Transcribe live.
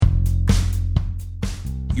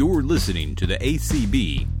You're listening to the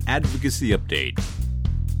ACB Advocacy Update.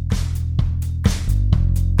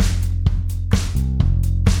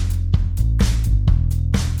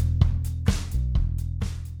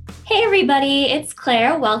 Hey everybody, it's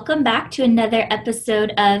Claire. Welcome back to another episode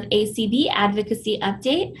of ACB Advocacy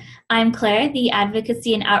Update. I'm Claire, the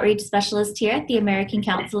Advocacy and Outreach Specialist here at the American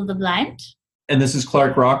Council of the Blind. And this is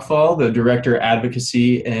Clark Rockfall, the Director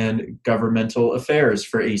Advocacy and Governmental Affairs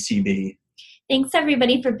for ACB. Thanks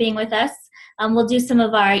everybody for being with us. We'll do some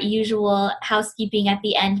of our usual housekeeping at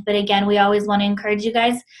the end, but again, we always want to encourage you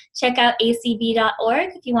guys, check out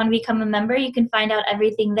acb.org. If you want to become a member, you can find out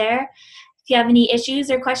everything there. If you have any issues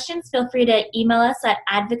or questions, feel free to email us at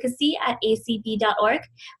advocacy@acb.org.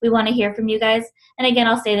 We want to hear from you guys. And again,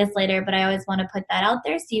 I'll say this later, but I always want to put that out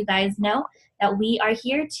there so you guys know that we are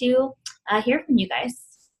here to hear from you guys.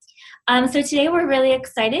 So today we're really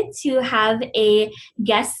excited to have a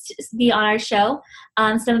guest be on our show,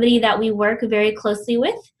 somebody that we work very closely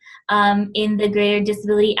with in the greater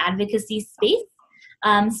disability advocacy space.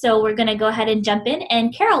 So we're going to go ahead and jump in.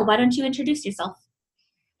 And Carol, why don't you introduce yourself?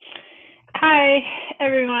 Hi,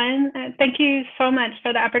 everyone. Thank you so much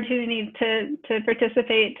for the opportunity to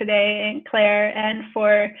participate today, and Claire, and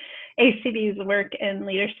for ACB's work and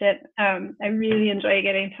leadership. I really enjoy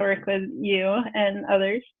getting to work with you and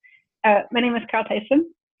others. My name is Carol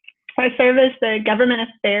Tyson. I serve as the Government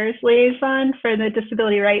Affairs Liaison for the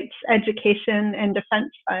Disability Rights Education and Defense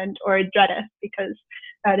Fund, or DREDF, because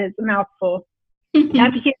that is a mouthful.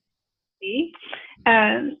 DREDF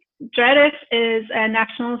is a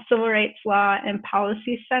national civil rights law and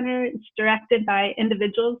policy center. It's directed by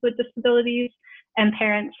individuals with disabilities and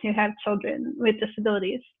parents who have children with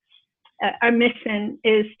disabilities. Our mission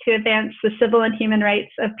is to advance the civil and human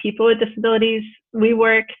rights of people with disabilities. We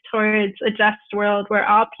work towards a just world where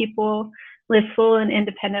all people live full and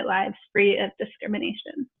independent lives free of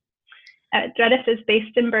discrimination. DREDF is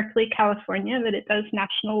based in Berkeley, California, but it does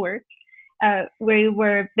national work. We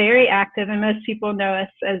were very active, and most people know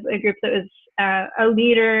us as a group that was a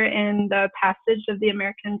leader in the passage of the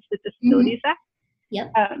Americans with Disabilities Act.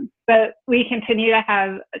 Yep. But we continue to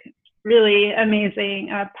have really amazing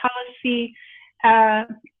policy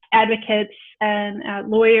advocates and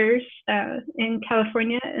lawyers in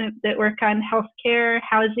California that work on healthcare,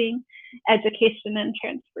 housing, education, and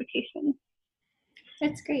transportation.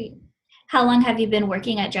 That's great. How long have you been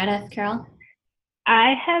working at DREDF, Carol?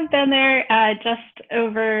 I have been there just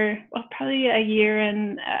over, probably a year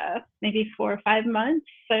and maybe 4 or 5 months,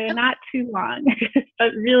 so not too long,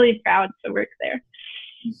 but really proud to work there.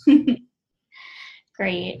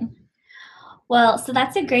 Great. Well, so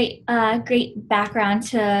that's a great background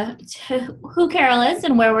to who Carol is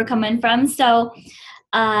and where we're coming from. So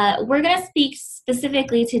we're going to speak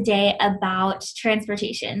specifically today about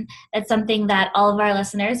transportation. That's something that all of our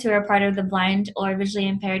listeners who are part of the blind or visually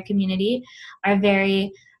impaired community are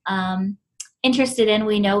very interested in,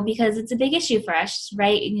 we know, because it's a big issue for us,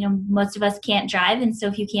 right? You know, most of us can't drive, and so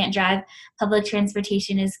if you can't drive, public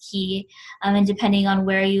transportation is key. And depending on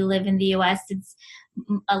where you live in the U.S., it's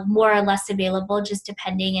more or less available, just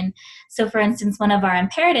depending. And so, for instance, one of our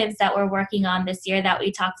imperatives that we're working on this year that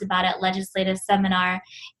we talked about at legislative seminar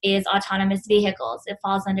is autonomous vehicles. It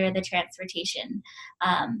falls under the transportation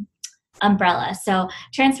umbrella. So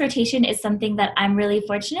transportation is something that I'm really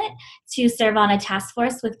fortunate to serve on a task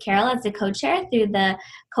force with Carol as a co-chair through the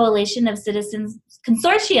Consortium of Citizens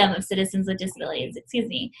with Disabilities,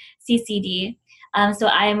 CCD. So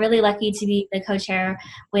I am really lucky to be the co-chair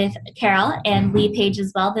with Carol and Lee Page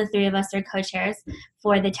as well. The three of us are co-chairs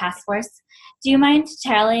for the task force. Do you mind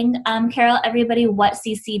telling, Carol, everybody what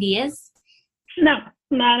CCD is? No,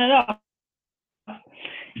 not at all.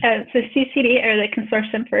 So CCD, or the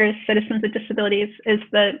Consortium for Citizens with Disabilities, is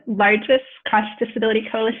the largest cross-disability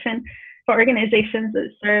coalition for organizations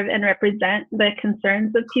that serve and represent the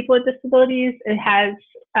concerns of people with disabilities. It has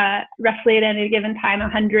roughly at any given time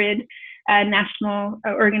 100 national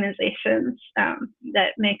organizations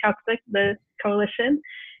that make up the coalition.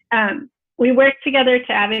 We work together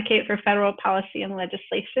to advocate for federal policy and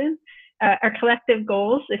legislation. Our collective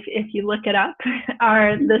goals, if you look it up,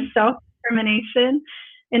 are the self-determination,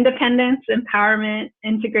 independence, empowerment,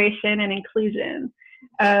 integration, and inclusion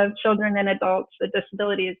of children and adults with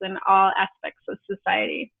disabilities in all aspects of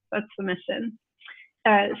society. That's the mission.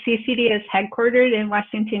 CCD is headquartered in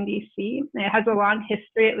Washington, D.C. It has a long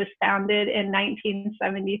history. It was founded in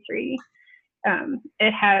 1973.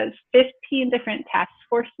 It has 15 different task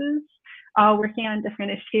forces, all working on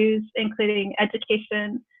different issues, including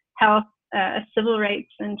education, health, civil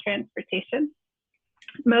rights, and transportation.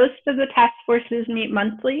 Most of the task forces meet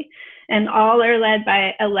monthly, and all are led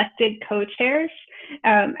by elected co-chairs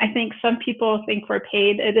I think some people think we're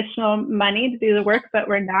paid additional money to do the work, but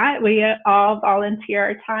we're not. We all volunteer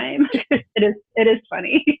our time. It is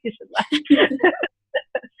funny. You should laugh.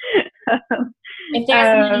 If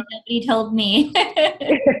there's money, nobody told me.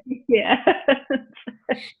 Yeah.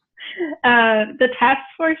 The task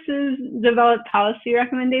forces develop policy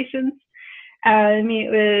recommendations, meet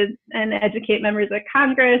with and educate members of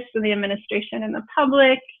Congress and the administration and the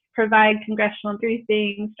public, provide congressional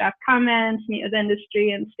briefings, draft comments, meet with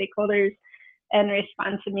industry and stakeholders, and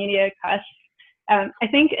respond to media requests. I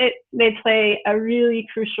think they play a really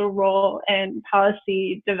crucial role in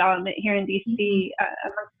policy development here in DC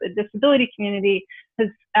amongst the disability community,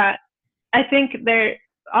 because I think there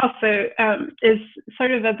also is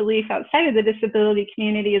sort of a belief outside of the disability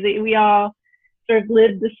community that we all sort of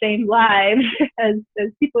live the same lives as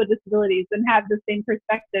people with disabilities and have the same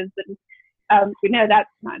perspectives. And we know that's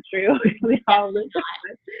not true. We all live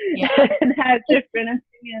different and have different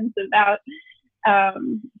opinions about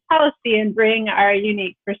policy and bring our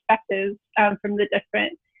unique perspectives from the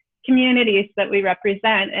different communities that we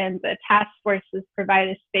represent. And the task forces provide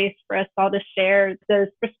a space for us all to share those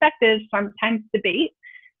perspectives, sometimes debate,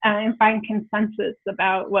 and find consensus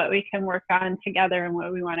about what we can work on together and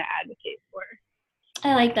what we want to advocate for.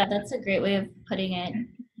 I like that. That's a great way of putting it.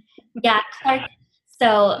 Yeah, Clark.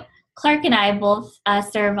 So Clark and I both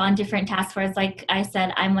serve on different task forces. Like I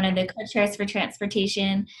said, I'm one of the co-chairs for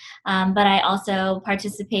transportation, but I also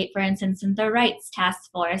participate, for instance, in the rights task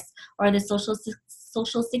force or the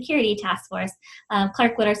social security task force.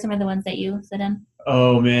 Clark, what are some of the ones that you sit in?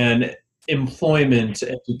 Oh man, employment,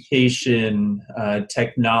 education,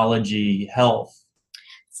 technology, health.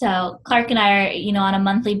 So Clark and I are, on a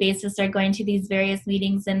monthly basis are going to these various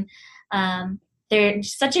meetings, and they're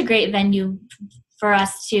such a great venue for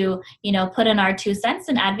us to, put in our 2 cents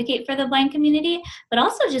and advocate for the blind community, but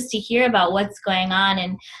also just to hear about what's going on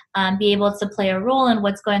and be able to play a role in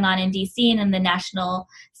what's going on in DC and in the national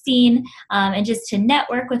scene, and just to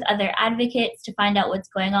network with other advocates, to find out what's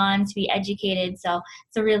going on, to be educated. So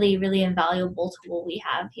it's a really, really invaluable tool we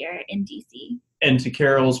have here in DC. And to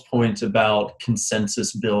Carol's point about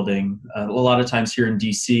consensus building, a lot of times here in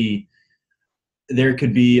DC, there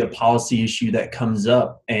could be a policy issue that comes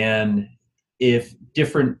up, and if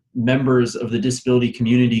different members of the disability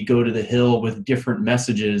community go to the Hill with different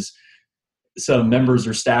messages, some members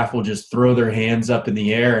or staff will just throw their hands up in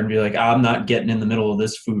the air and be like, I'm not getting in the middle of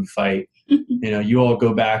this food fight. You all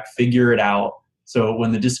go back, figure it out. So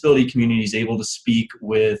when the disability community is able to speak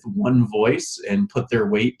with one voice and put their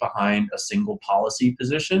weight behind a single policy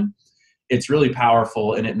position, it's really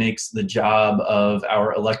powerful, and it makes the job of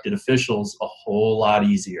our elected officials a whole lot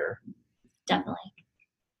easier. Definitely.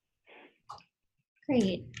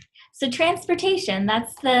 Great. So transportation,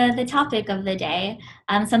 that's the topic of the day.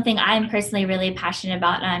 Something I'm personally really passionate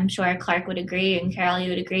about, and I'm sure Clark would agree, and Carol, you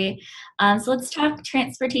would agree. So let's talk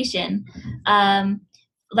transportation.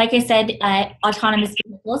 Like I said, autonomous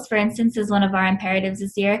vehicles, for instance, is one of our imperatives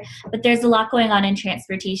this year, but there's a lot going on in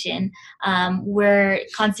transportation. We're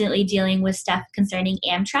constantly dealing with stuff concerning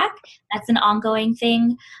Amtrak. That's an ongoing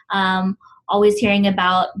thing. Always hearing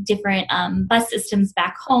about different bus systems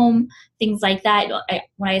back home, things like that.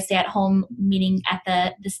 When I say at home, meaning at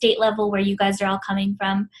the state level where you guys are all coming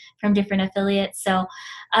from different affiliates. So,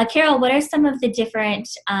 Carol, what are some of the different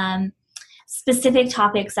specific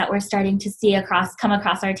topics that we're starting to see come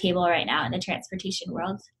across our table right now in the transportation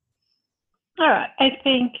world? I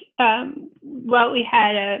think, we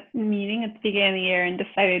had a meeting at the beginning of the year and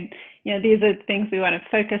decided, these are the things we want to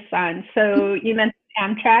focus on. So you mentioned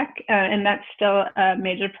Amtrak, and that's still a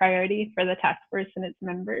major priority for the task force and its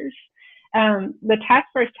members. The task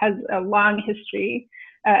force has a long history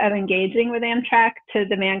of engaging with Amtrak to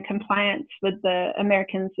demand compliance with the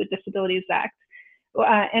Americans with Disabilities Act.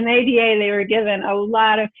 In ADA, they were given a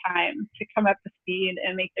lot of time to come up to speed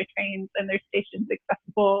and make their trains and their stations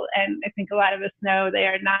accessible. And I think a lot of us know they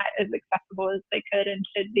are not as accessible as they could and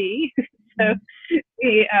should be. So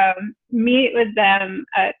we meet with them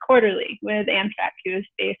quarterly with Amtrak, who is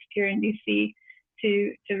based here in DC,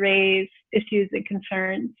 to raise issues and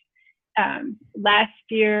concerns. Last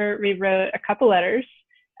year, we wrote a couple letters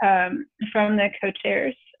from the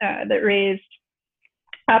co-chairs that raised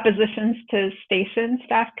oppositions to station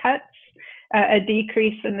staff cuts, a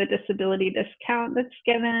decrease in the disability discount that's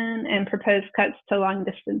given, and proposed cuts to long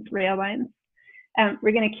distance rail lines.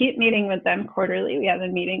 We're going to keep meeting with them quarterly. We have a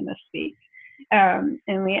meeting this week. And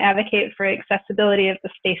we advocate for accessibility of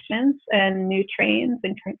the stations and new trains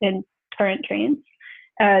and current trains.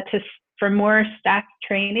 For more staff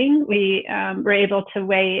training, we were able to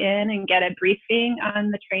weigh in and get a briefing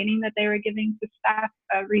on the training that they were giving to staff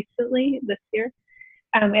recently this year.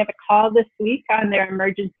 We have a call this week on their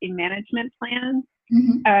emergency management plan.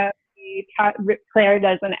 Claire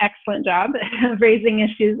does an excellent job of raising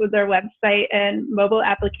issues with their website and mobile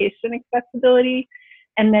application accessibility,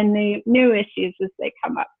 and then the new issues as they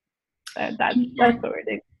come up. So that's what we're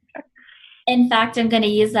doing. In fact, I'm going to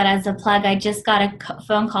use that as a plug. I just got a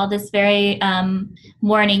phone call this very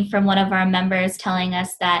morning from one of our members telling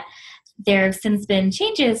us that there have since been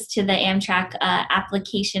changes to the Amtrak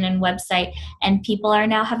application and website, and people are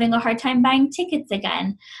now having a hard time buying tickets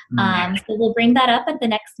again. So we'll bring that up at the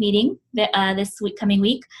next meeting this coming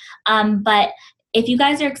week. But if you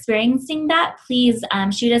guys are experiencing that, please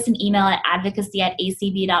shoot us an email at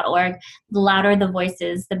advocacy@acb.org. The louder the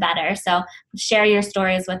voices, the better. So share your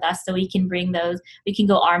stories with us so we can bring those, we can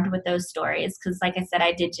go armed with those stories. Because like I said,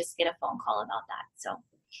 I did just get a phone call about that. So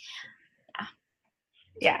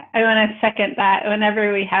yeah, I want to second that.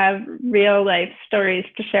 Whenever we have real life stories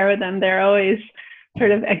to share with them, they're always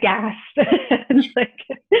sort of aghast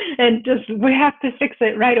and just, we have to fix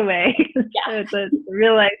it right away. Yeah. The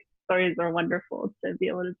real life stories are wonderful to be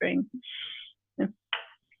able to bring.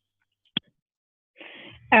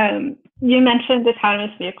 You mentioned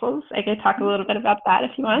autonomous vehicles. I could talk a little bit about that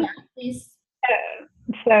if you want. Yeah, please.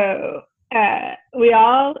 We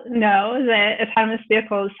all know that autonomous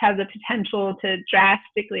vehicles have the potential to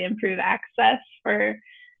drastically improve access for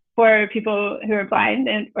people who are blind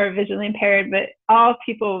or visually impaired, but all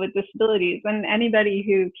people with disabilities and anybody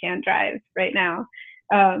who can drive right now.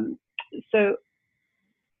 So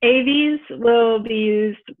AVs will be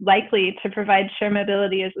used likely to provide shared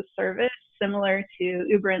mobility as a service similar to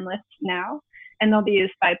Uber and Lyft now. And they'll be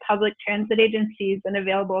used by public transit agencies and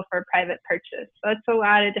available for private purchase. So it's a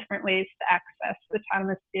lot of different ways to access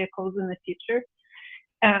autonomous vehicles in the future.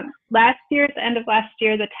 Last year, at the end of last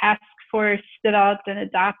year, the task force developed and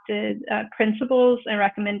adopted principles and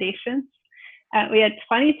recommendations. We had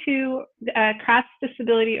 22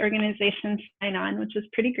 cross-disability organizations sign on, which was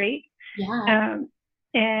pretty great. Yeah.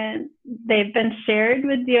 And they've been shared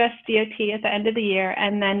with USDOT at the end of the year.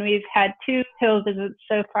 And then we've had 2 Hill visits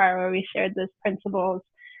so far where we shared those principles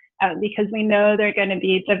because we know they're going to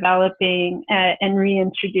be developing and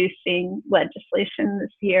reintroducing legislation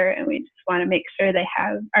this year. And we just want to make sure they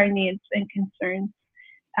have our needs and concerns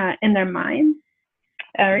in their mind.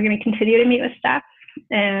 We're going to continue to meet with staff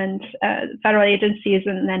and federal agencies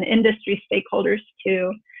and then industry stakeholders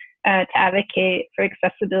too to advocate for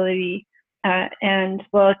accessibility. And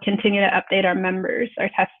we'll continue to update our members, our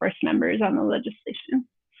task force members, on the legislation.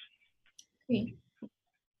 Great.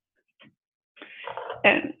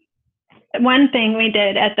 And one thing we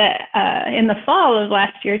did at in the fall of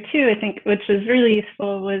last year too, I think, which was really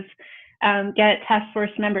useful, was get task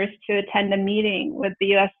force members to attend a meeting with the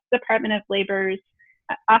U.S. Department of Labor's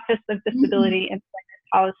Office of Disability Employment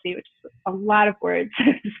Policy, which is a lot of words.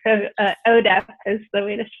 So, ODEP is the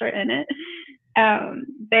way to shorten it.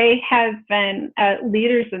 They have been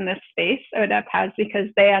leaders in this space, ODEP has, because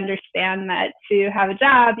they understand that to have a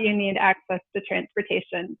job, you need access to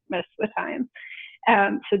transportation most of the time.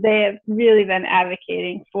 So they have really been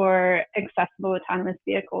advocating for accessible autonomous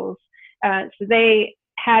vehicles. So they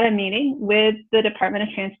had a meeting with the Department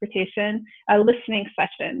of Transportation, a listening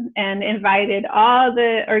session, and invited all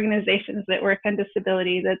the organizations that work on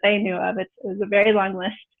disability that they knew of. It was a very long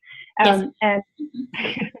list. And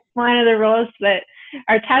one of the roles that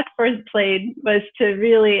our task force played was to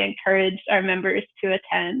really encourage our members to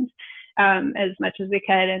attend as much as we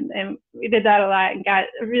could. And we did that a lot and got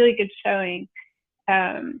a really good showing.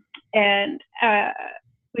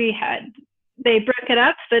 They broke it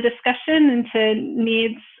up, the discussion, into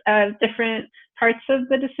needs of different parts of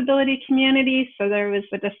the disability community. So there was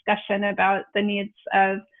a discussion about the needs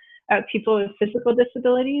of people with physical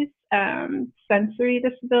disabilities, sensory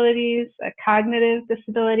disabilities, cognitive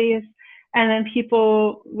disabilities, and then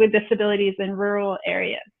people with disabilities in rural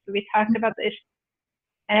areas. So we talked about the issue,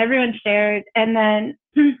 and everyone shared. And then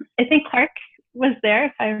I think Clark was there,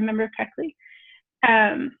 if I remember correctly.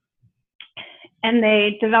 And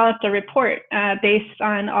they developed a report based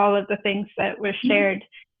on all of the things that were shared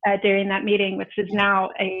during that meeting, which is now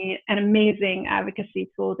an amazing advocacy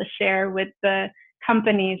tool to share with the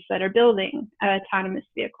companies that are building autonomous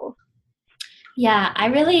vehicles. Yeah, I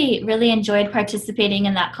really, really enjoyed participating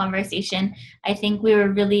in that conversation. I think we were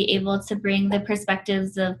really able to bring the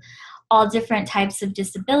perspectives of all different types of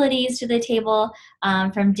disabilities to the table,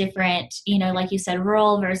 from different, like you said,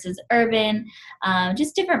 rural versus urban,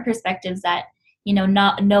 just different perspectives that,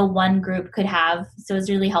 no one group could have. So it was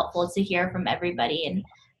really helpful to hear from everybody. And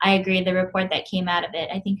I agree, the report that came out of it,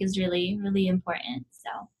 I think, is really, really important.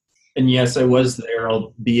 So. And yes, I was there,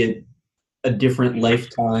 albeit a different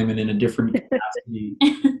lifetime and in a different capacity.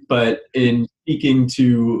 But in speaking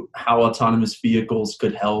to how autonomous vehicles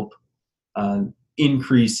could help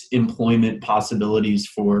increase employment possibilities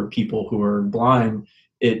for people who are blind,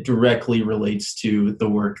 it directly relates to the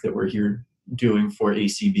work that we're here doing for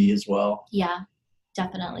ACB as well. Yeah,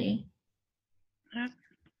 definitely.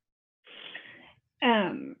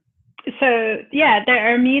 So yeah,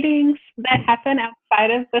 there are meetings that happen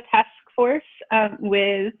outside of the task force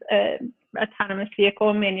with autonomous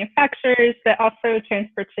vehicle manufacturers, but also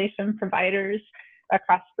transportation providers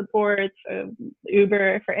across the board. So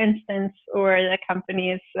Uber, for instance, or the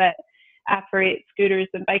companies that operate scooters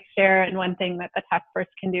and bike share. And one thing that the task force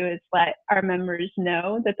can do is let our members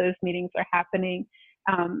know that those meetings are happening.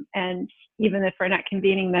 And even if we're not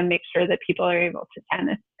convening them, make sure that people are able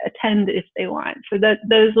to attend if they want. So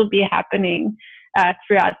those will be happening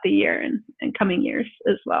throughout the year and coming years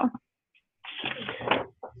as well.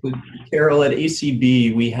 Carol, at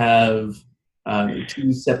ACB, we have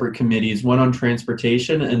two separate committees, one on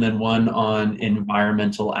transportation and then one on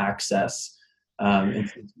environmental access.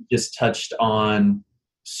 And just touched on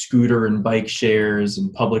scooter and bike shares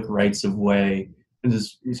and public rights of way. I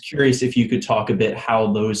was curious if you could talk a bit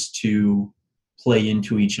how those two play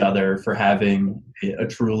into each other for having a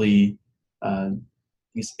truly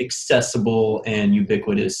accessible and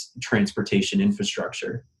ubiquitous transportation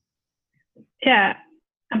infrastructure. Yeah,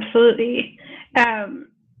 absolutely. So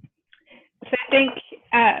I think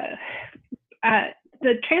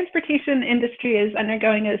the transportation industry is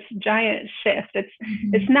undergoing this giant shift.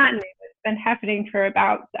 It's not new. It's been happening for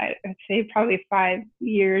about, I'd say, probably 5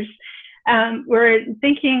 years. We're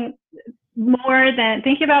thinking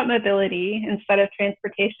about mobility instead of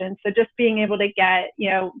transportation. So just being able to get,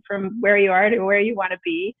 from where you are to where you want to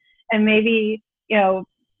be, and maybe,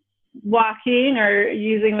 walking or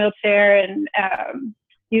using wheelchair and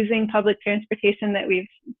using public transportation that we've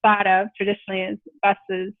thought of traditionally as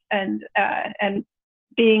buses and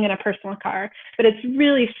being in a personal car. But it's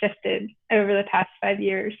really shifted over the past 5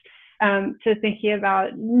 years. To thinking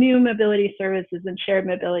about new mobility services and shared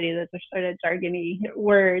mobility. Those are sort of jargony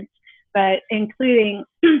words, but including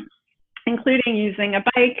using a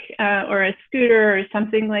bike or a scooter or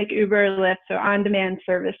something like Uber or Lyft, so on-demand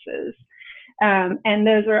services. And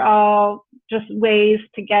those are all just ways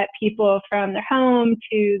to get people from their home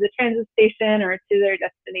to the transit station or to their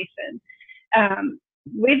destination.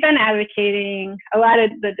 We've been advocating, a lot of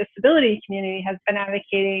the disability community has been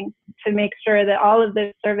advocating to make sure that all of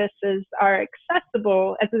those services are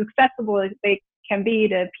accessible as they can be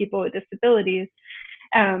to people with disabilities,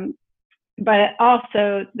 but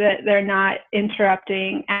also that they're not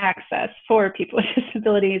interrupting access for people with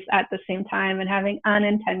disabilities at the same time and having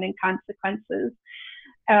unintended consequences.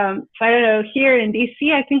 So I don't know, here in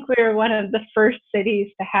DC, I think we were one of the first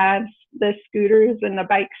cities to have the scooters and the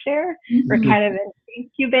bike share. Mm-hmm. We're kind of an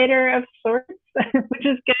incubator of sorts, which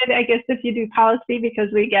is good, I guess, if you do policy, because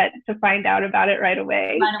we get to find out about it right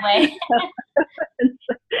away.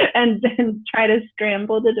 And then try to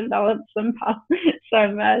scramble to develop some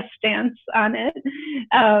stance on it.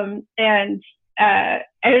 And I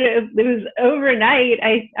don't know, it was overnight.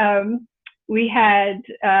 We had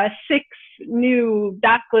 6 new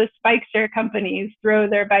dockless bike share companies throw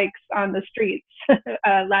their bikes on the streets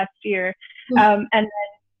last year. And then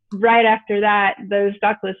right after that, those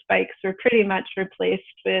dockless bikes were pretty much replaced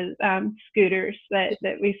with scooters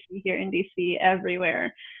that we see here in DC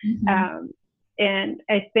everywhere. Mm-hmm. And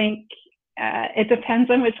I think it depends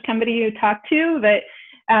on which company you talk to, but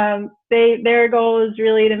their goal is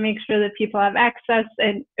really to make sure that people have access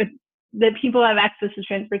and that people have access to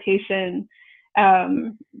transportation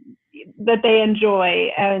that they enjoy,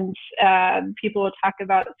 and people will talk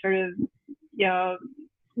about sort of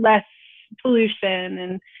less pollution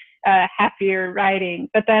and happier riding,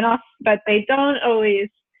 but they don't always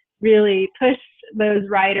really push those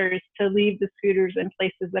riders to leave the scooters in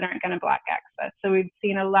places that aren't going to block access. So we've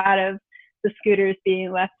seen a lot of the scooters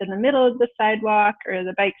being left in the middle of the sidewalk, or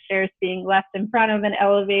the bike shares being left in front of an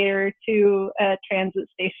elevator to a transit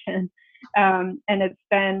station. And it's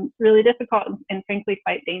been really difficult and frankly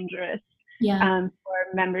quite dangerous for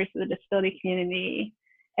members of the disability community.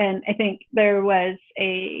 And I think there was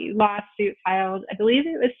a lawsuit filed, I believe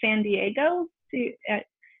it was San Diego,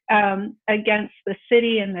 against the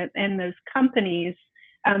city and those companies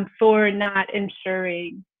for not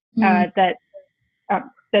ensuring that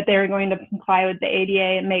they were going to comply with the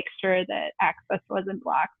ADA and make sure that access wasn't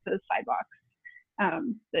blocked to the sidewalks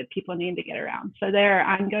that people need to get around. So there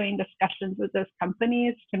are ongoing discussions with those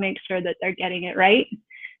companies to make sure that they're getting it right,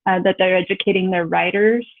 that they're educating their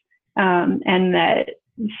riders, and that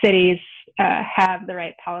cities have the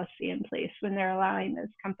right policy in place when they're allowing those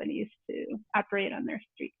companies to operate on their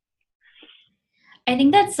streets. I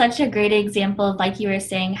think that's such a great example of, like you were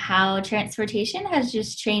saying, how transportation has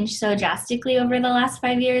just changed so drastically over the last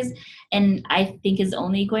 5 years, and I think is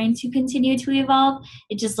only going to continue to evolve.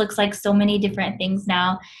 It just looks like so many different things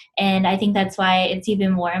now, and I think that's why it's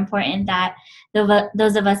even more important that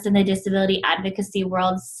those of us in the disability advocacy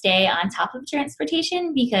world stay on top of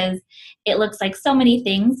transportation, because it looks like so many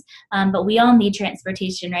things, but we all need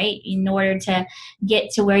transportation, right? In order to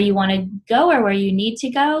get to where you want to go or where you need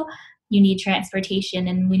to go, you need transportation,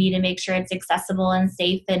 and we need to make sure it's accessible and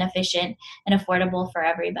safe and efficient and affordable for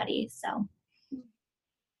everybody. So,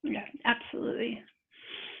 yeah, absolutely.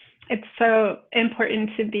 It's so important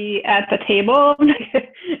to be at the table,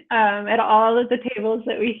 at all of the tables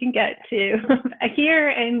that we can get to here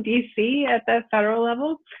in DC at the federal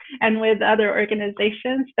level and with other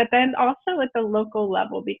organizations, but then also at the local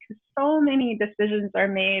level, because so many decisions are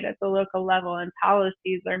made at the local level and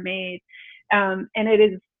policies are made. And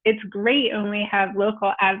it's great when we have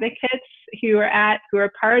local advocates who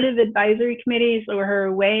are part of advisory committees or who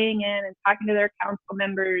are weighing in and talking to their council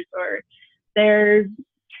members or their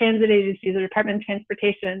transit agencies or Department of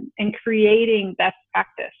Transportation and creating best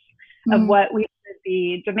practice of what we should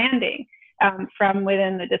be demanding from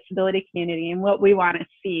within the disability community and what we want to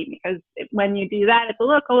see. Because when you do that at the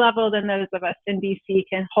local level, then those of us in DC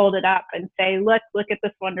can hold it up and say, look at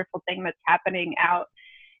this wonderful thing that's happening out,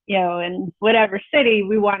 in whatever city.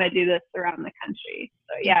 We want to do this around the country.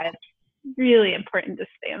 So yeah, it's really important to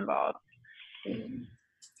stay involved.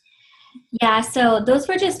 Yeah, so those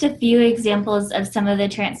were just a few examples of some of the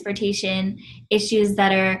transportation issues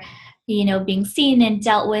that are, being seen and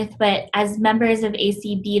dealt with. But as members of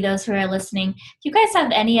ACB, those who are listening, if you guys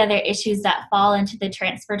have any other issues that fall into the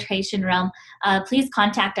transportation realm, please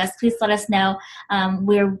contact us. Please let us know.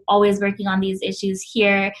 We're always working on these issues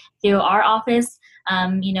here through our office.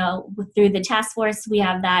 Through the task force, we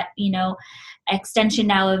have that, extension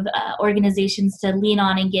now of organizations to lean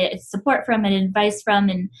on and get support from and advice from,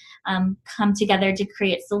 and come together to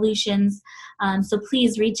create solutions. So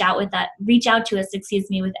please reach out to us,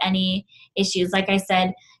 with any issues. Like I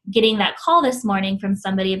said, getting that call this morning from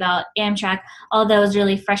somebody about Amtrak, although it was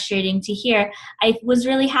really frustrating to hear, I was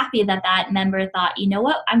really happy that member thought, you know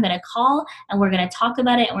what, I'm going to call and we're going to talk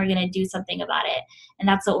about it and we're going to do something about it. And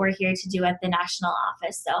that's what we're here to do at the national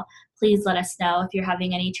office. So please let us know if you're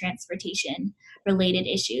having any transportation related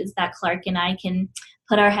issues, that Clark and I can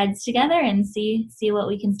put our heads together and see what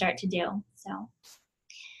we can start to do. So.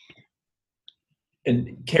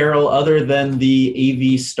 And Carol, other than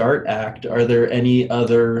the AV START Act, are there any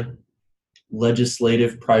other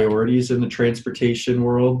legislative priorities in the transportation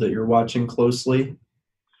world that you're watching closely?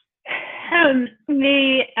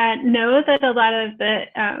 We know that a lot of the,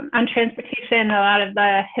 on transportation, a lot of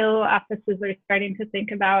the Hill offices are starting to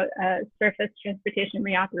think about surface transportation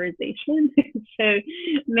reauthorization. So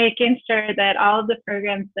making sure that all of the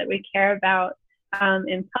programs that we care about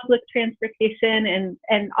in public transportation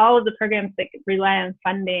and all of the programs that rely on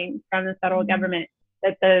funding from the federal government,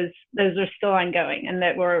 that those are still ongoing, and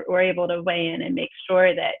that we're able to weigh in and make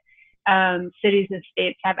sure that cities and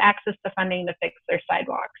states have access to funding to fix their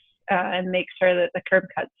sidewalks and make sure that the curb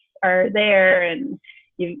cuts are there, and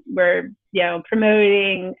we're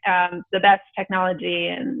promoting the best technology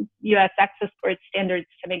and U.S. access board standards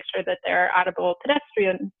to make sure that there are audible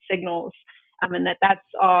pedestrian signals. And that's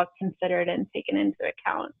all considered and taken into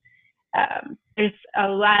account. There's a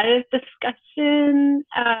lot of discussion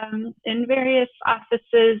in various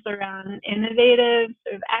offices around innovative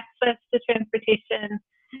sort of access to transportation,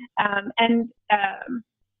 and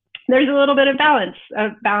there's a little bit of balance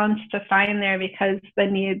to find there, because the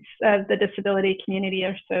needs of the disability community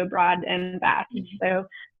are so broad and vast. So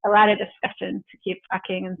a lot of discussion to keep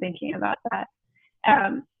talking and thinking about that.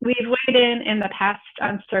 We've weighed in the past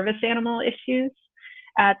on service animal issues.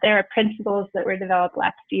 There are principles that were developed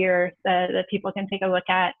last year that people can take a look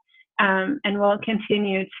at, and we'll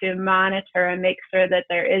continue to monitor and make sure that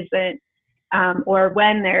there isn't, or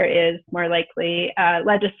when there is, more likely,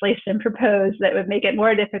 legislation proposed that would make it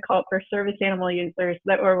more difficult for service animal users,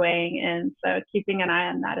 that we're weighing in. So keeping an eye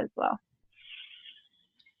on that as well.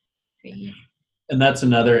 And that's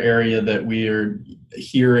another area that we are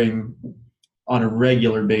hearing on a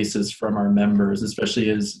regular basis from our members, especially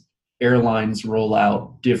as airlines roll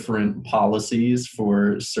out different policies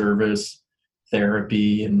for service,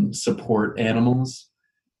 therapy, and support animals.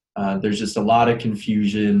 There's just a lot of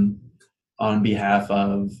confusion on behalf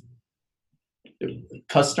of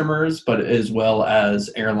customers, but as well as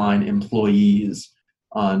airline employees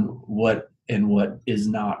on what and what is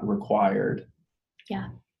not required. Yeah.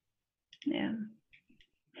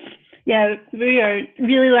 Yeah, we are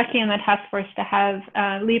really lucky in the task force to have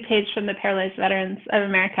Lee Page from the Paralyzed Veterans of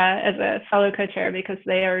America as a fellow co-chair, because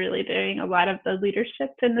they are really doing a lot of the leadership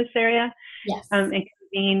in this area. Yes. And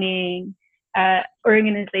convening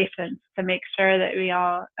organizations to make sure that we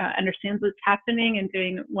all understand what's happening, and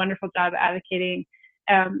doing a wonderful job advocating.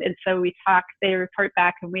 And so they report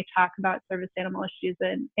back, and we talk about service animal issues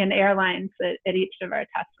in airlines at each of our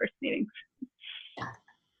task force meetings.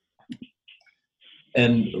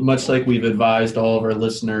 And much like we've advised all of our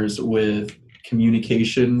listeners with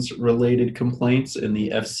communications related complaints in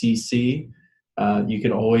the FCC, you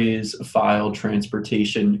can always file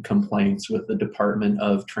transportation complaints with the Department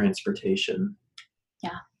of Transportation.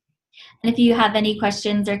 Yeah. And if you have any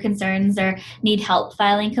questions or concerns or need help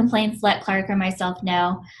filing complaints, let Clark or myself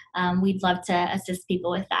know. We'd love to assist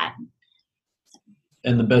people with that.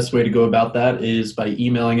 And the best way to go about that is by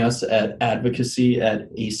emailing us at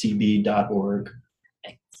advocacy@acb.org.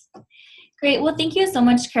 Great. Well, thank you so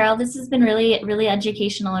much, Carol. This has been really, really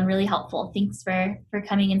educational and really helpful. Thanks for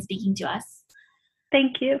coming and speaking to us.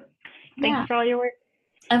 Thank you. Thanks for all your work.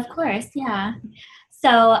 Of course. Yeah.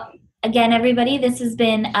 So again, everybody, this has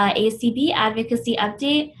been ACB Advocacy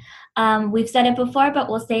Update. We've said it before, but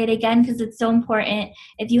we'll say it again because it's so important.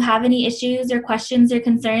 If you have any issues or questions or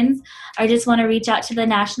concerns, or just want to reach out to the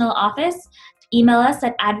national office, email us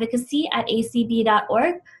at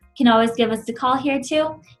advocacy@acb.org. You can always give us a call here too.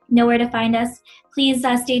 You know where to find us. Please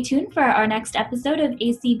stay tuned for our next episode of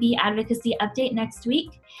ACB Advocacy Update next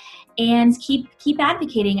week. And keep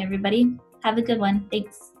advocating, everybody. Have a good one.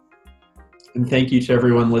 Thanks. And thank you to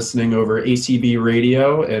everyone listening over ACB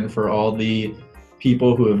Radio, and for all the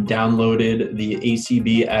people who have downloaded the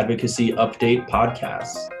ACB Advocacy Update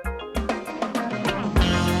podcast.